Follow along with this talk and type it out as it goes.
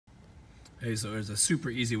Hey, so there's a super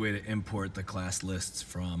easy way to import the class lists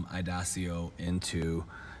from iDoceo into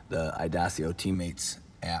the iDoceo Teammates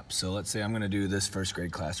app. So let's say I'm gonna do this first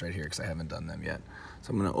grade class right here because I haven't done them yet. So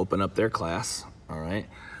I'm gonna open up their class, all right?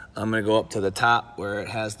 I'm gonna go up to the top where it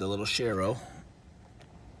has the little share arrow,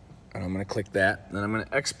 and I'm gonna click that. Then I'm gonna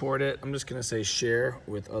export it. I'm just gonna say share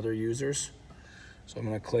with other users. So I'm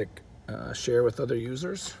gonna click share with other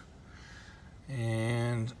users,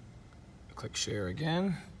 and click share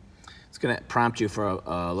again. It's gonna prompt you for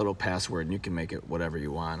a little password, and you can make it whatever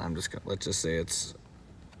you want. I'm just gonna, let's just say it's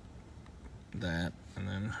that, and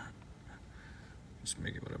then just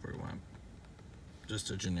make it whatever you want.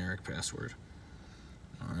 Just a generic password.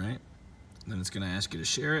 All right. Then it's gonna ask you to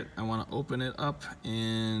share it. I wanna open it up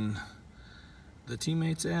in the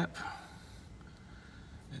Teammates app.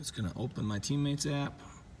 It's gonna open my Teammates app.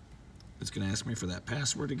 It's gonna ask me for that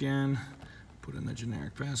password again. Put in the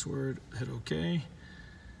generic password, hit OK.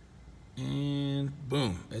 And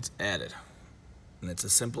boom, it's added. And it's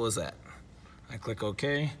as simple as that. I click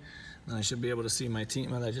OK, and I should be able to see my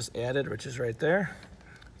team that I just added, which is right there,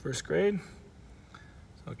 first grade.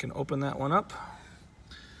 So I can open that one up.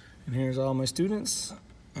 And here's all my students.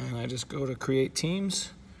 And I just go to create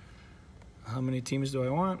teams. How many teams do I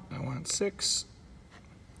want? I want 6.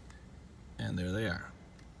 And there they are.